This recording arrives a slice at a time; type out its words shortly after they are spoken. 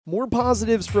More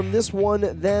positives from this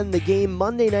one than the game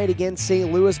Monday night against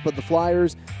St. Louis, but the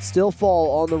Flyers still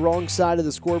fall on the wrong side of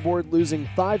the scoreboard, losing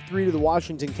 5-3 to the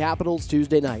Washington Capitals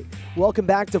Tuesday night. Welcome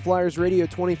back to Flyers Radio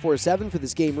 24/7 for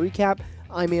this game recap.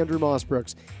 I'm Andrew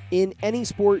Mossbrooks. In any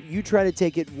sport, you try to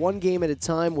take it one game at a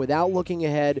time without looking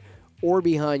ahead or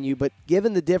behind you, but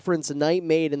given the difference a night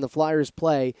made in the Flyers'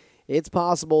 play, it's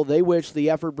possible they wish the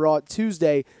effort brought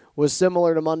Tuesday was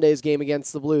similar to Monday's game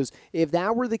against the Blues. If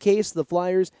that were the case, the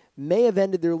Flyers may have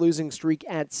ended their losing streak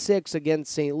at 6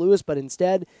 against St. Louis, but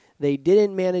instead, they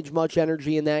didn't manage much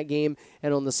energy in that game,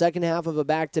 and on the second half of a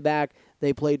back-to-back,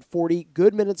 they played 40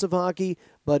 good minutes of hockey,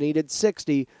 but needed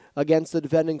 60 against the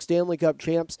defending Stanley Cup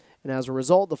champs, and as a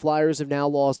result, the Flyers have now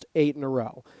lost 8 in a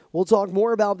row. We'll talk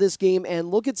more about this game and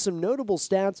look at some notable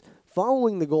stats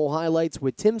following the goal highlights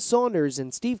with Tim Saunders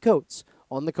and Steve Coates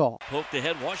on the call. Poked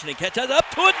ahead, Washington catches up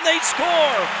to it, and they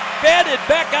score! Batted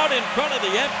back out in front of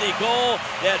the empty goal.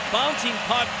 That bouncing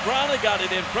puck, Vrana got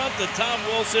it in front to Tom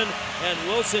Wilson, and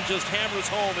Wilson just hammers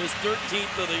home his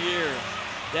 13th of the year.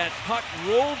 That puck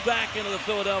rolled back into the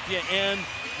Philadelphia end.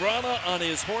 Vrana on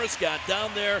his horse got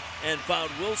down there and found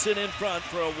Wilson in front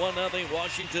for a 1-0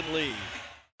 Washington lead.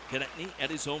 Konechny at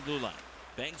his own blue line.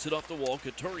 Bangs it off the wall.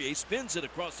 Couturier spins it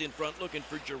across in front looking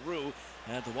for Giroux.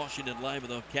 And the Washington line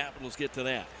with the Capitals get to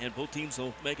that. And both teams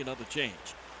will make another change.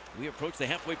 We approach the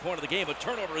halfway point of the game. A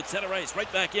turnover at center ice.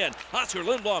 Right back in. Oscar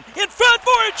Lindblom in front.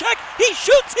 Voracek. He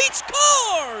shoots. He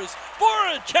scores.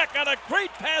 Voracek on a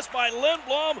great pass by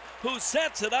Lindblom, who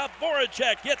sets it up.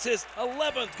 Voracek gets his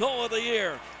 11th goal of the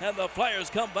year. And the Flyers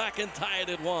come back and tie it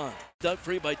at 1. Dug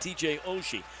free by TJ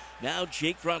Oshie. Now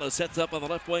Jake Vrana sets up on the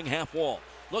left wing half wall.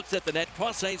 Looks at the net.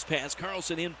 Cross-ice pass.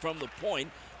 Carlson in from the point.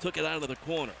 Took it out of the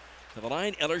corner. To the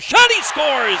line, Eller shot, he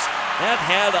scores! That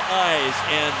had eyes,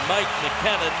 and Mike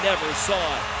McKenna never saw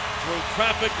it. Through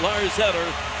traffic, Lars Eller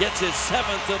gets his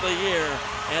 7th of the year,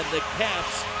 and the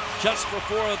Caps, just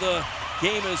before the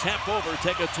game is half over,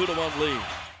 take a 2-1 lead.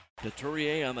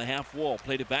 Couturier on the half wall,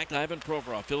 played it back to Ivan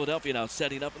Provorov. Philadelphia now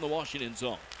setting up in the Washington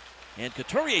zone. And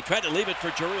Couturier tried to leave it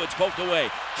for Giroux. It's poked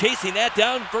away. Chasing that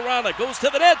down, Vrana goes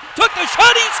to the net. Took the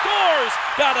shot, he scores!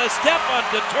 Got a step on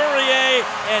Couturier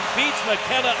and beats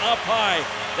McKenna up high.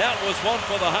 That was one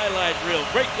for the highlight reel.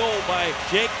 Great goal by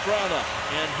Jake Vrana.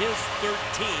 And his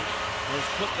 13th has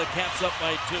put the Caps up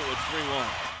by 2. It's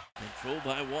 3-1. Controlled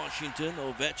by Washington.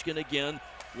 Ovechkin again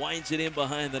winds it in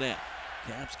behind the net.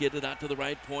 Caps get it out to the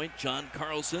right point. John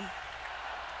Carlson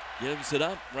gives it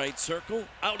up, right circle,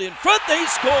 out in front, they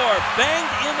score!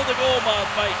 Banged into the goal mouth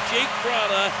by Jake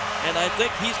Vrana, and I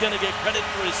think he's going to get credit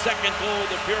for his second goal of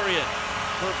the period.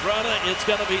 For Vrana, it's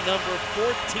going to be number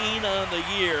 14 on the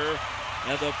year,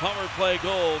 and the power play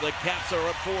goal, the Caps are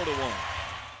up 4-1.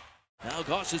 Now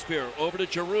Gostisbehere over to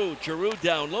Giroux. Giroux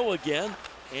down low again,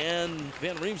 and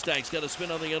Van Riemsdyk's got a spin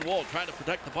on the end wall, trying to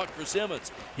protect the puck for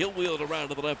Simmons. He'll wheel it around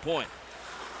to the left point.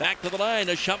 Back to the line,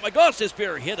 a shot by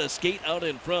Gostisbehere, hit a skate out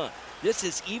in front. This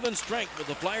is even strength, but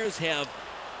the Flyers have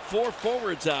 4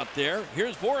 forwards out there.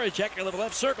 Here's Voracek into the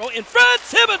left circle, in front,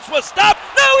 Simmons was stopped,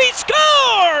 no, he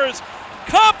scores!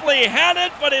 Copley had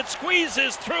it, but it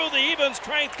squeezes through the even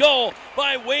strength goal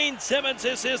by Wayne Simmons.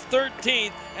 This is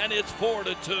 13th, and it's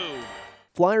 4-2.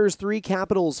 Flyers 3,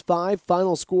 Capitals 5,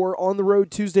 final score on the road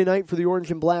Tuesday night for the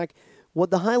Orange and Black. What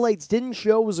the highlights didn't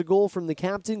show was a goal from the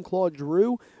captain, Claude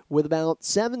Giroux, with about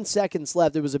 7 seconds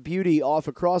left. It was a beauty off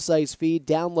a cross-ice feed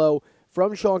down low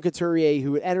from Sean Couturier,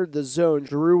 who had entered the zone.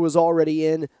 Giroux was already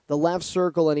in the left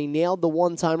circle, and he nailed the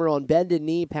one-timer on bended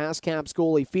knee past Caps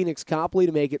goalie Phoenix Copley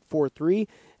to make it 4-3,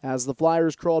 as the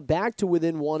Flyers crawled back to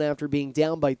within 1 after being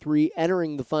down by 3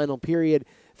 entering the final period.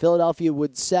 Philadelphia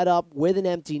would set up with an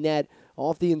empty net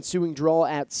off the ensuing draw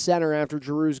at center after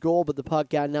Giroux's goal, but the puck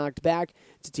got knocked back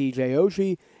to TJ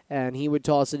Oshie, and he would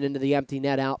toss it into the empty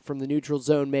net out from the neutral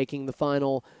zone, making the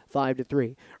final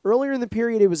 5-3. Earlier in the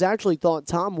period, it was actually thought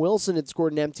Tom Wilson had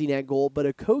scored an empty net goal, but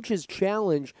a coach's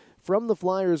challenge from the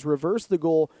Flyers reversed the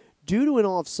goal due to an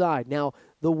offside. Now,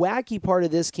 the wacky part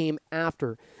of this came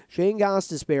after. Shane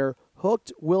Gostisbehere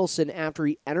hooked Wilson after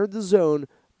he entered the zone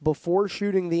before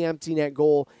shooting the empty net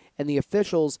goal, and the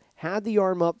officials had the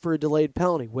arm up for a delayed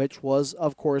penalty, which was,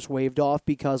 of course, waved off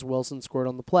because Wilson scored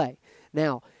on the play.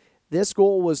 Now, this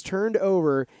goal was turned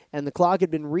over, and the clock had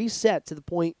been reset to the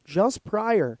point just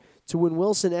prior to when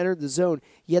Wilson entered the zone,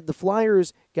 yet the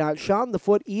Flyers got shot in the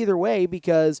foot either way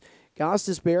because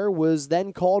Gostisbehere was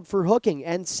then called for hooking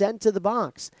and sent to the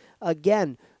box.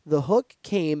 Again, the hook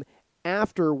came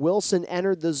after Wilson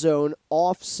entered the zone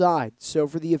offside. So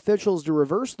for the officials to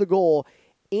reverse the goal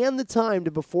and the time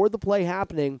to before the play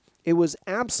happening, it was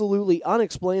absolutely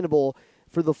unexplainable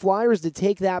for the Flyers to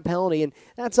take that penalty, and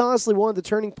that's honestly one of the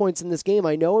turning points in this game.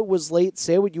 I know it was late,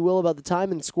 say what you will about the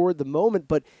time and score at the moment,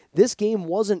 but this game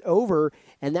wasn't over,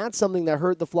 and that's something that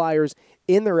hurt the Flyers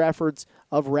in their efforts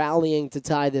of rallying to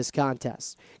tie this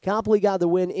contest. Copley got the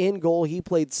win in goal. He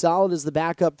played solid as the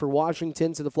backup for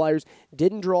Washington, so the Flyers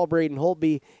didn't draw Braden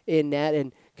Holtby in net,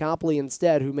 and Copley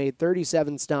instead, who made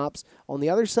 37 stops. On the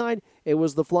other side, it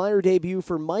was the Flyer debut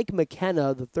for Mike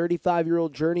McKenna. The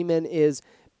 35-year-old journeyman is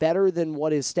better than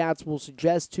what his stats will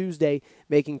suggest Tuesday,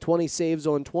 making 20 saves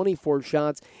on 24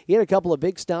 shots. He had a couple of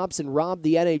big stops and robbed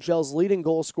the NHL's leading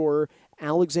goal scorer,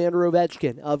 Alexander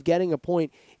Ovechkin, of getting a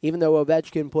point, even though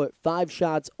Ovechkin put 5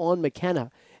 shots on McKenna.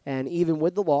 And even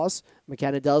with the loss,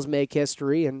 McKenna does make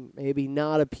history, and maybe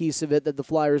not a piece of it that the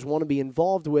Flyers want to be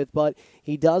involved with, but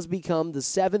he does become the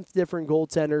 7th different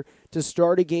goaltender to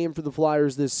start a game for the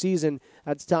Flyers this season.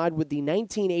 That's tied with the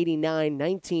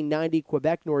 1989-1990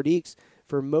 Quebec Nordiques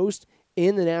for most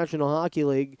in the National Hockey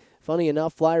League. Funny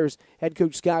enough, Flyers head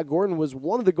coach Scott Gordon was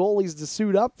one of the goalies to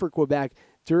suit up for Quebec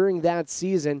during that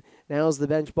season. Now as the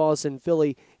bench boss in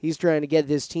Philly, he's trying to get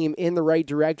this team in the right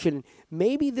direction.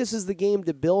 Maybe this is the game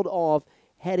to build off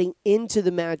heading into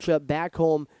the matchup back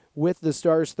home with the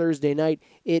Stars Thursday night.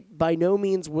 It by no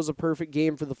means was a perfect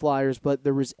game for the Flyers, but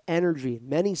there was energy,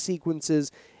 many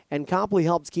sequences, and Copley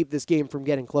helped keep this game from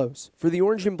getting close. For the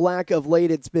Orange and Black of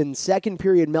late, it's been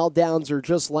second-period meltdowns or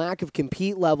just lack of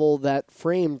compete level that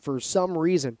framed for some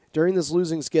reason. During this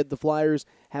losing skid, the Flyers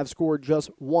have scored just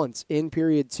once in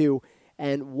period 2,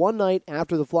 and one night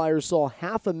after the Flyers saw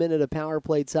half a minute of power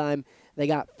play time, they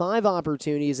got 5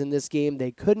 opportunities in this game.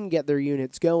 They couldn't get their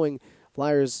units going.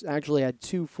 Flyers actually had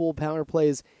 2 full power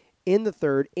plays in the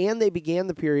third, and they began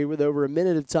the period with over a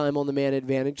minute of time on the man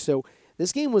advantage, so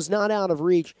this game was not out of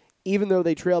reach, even though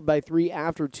they trailed by 3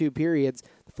 after 2 periods.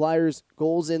 The Flyers'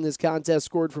 goals in this contest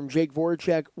scored from Jake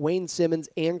Voracek, Wayne Simmonds,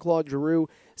 and Claude Giroux.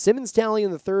 Simmonds' tally in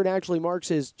the third actually marks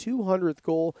his 200th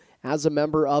goal as a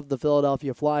member of the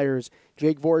Philadelphia Flyers.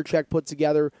 Jake Voracek put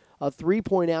together a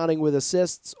 3-point outing with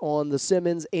assists on the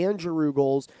Simmonds and Giroux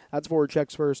goals. That's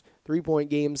Voracek's first 3-point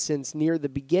game since near the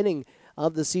beginning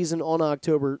of the season on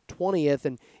October 20th,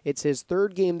 and it's his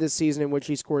third game this season in which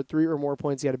he scored 3 or more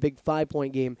points. He had a big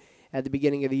 5-point game at the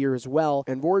beginning of the year as well.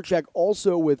 And Voracek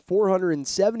also with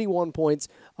 471 points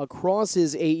across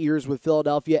his 8 years with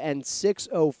Philadelphia and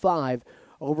 605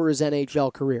 over his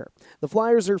NHL career. The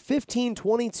Flyers are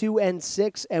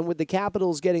 15-22-6, and with the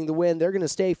Capitals getting the win, they're going to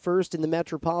stay first in the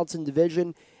Metropolitan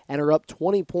Division and are up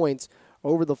 20 points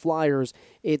over the Flyers.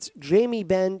 It's Jamie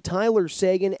Benn, Tyler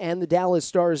Seguin, and the Dallas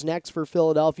Stars next for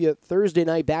Philadelphia Thursday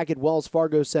night back at Wells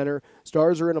Fargo Center.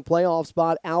 Stars are in a playoff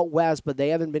spot out west, but they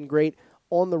haven't been great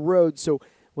on the road, so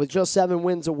with just 7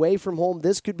 wins away from home,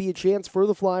 this could be a chance for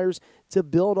the Flyers to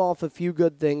build off a few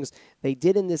good things they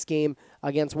did in this game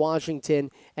against Washington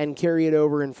and carry it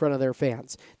over in front of their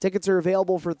fans. Tickets are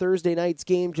available for Thursday night's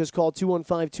game. Just call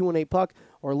 215-218-PUCK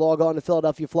or log on to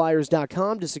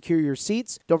PhiladelphiaFlyers.com to secure your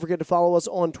seats. Don't forget to follow us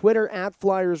on Twitter at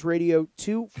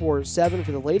FlyersRadio247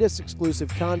 for the latest exclusive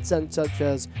content such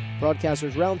as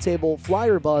Broadcasters Roundtable,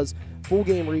 Flyer Buzz, full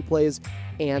game replays,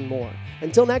 and more.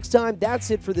 Until next time,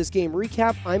 that's it for this game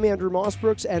recap. I'm Andrew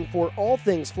Mossbrooks, and for all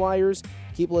things Flyers,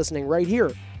 keep listening right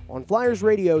here on Flyers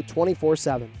Radio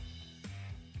 24/7.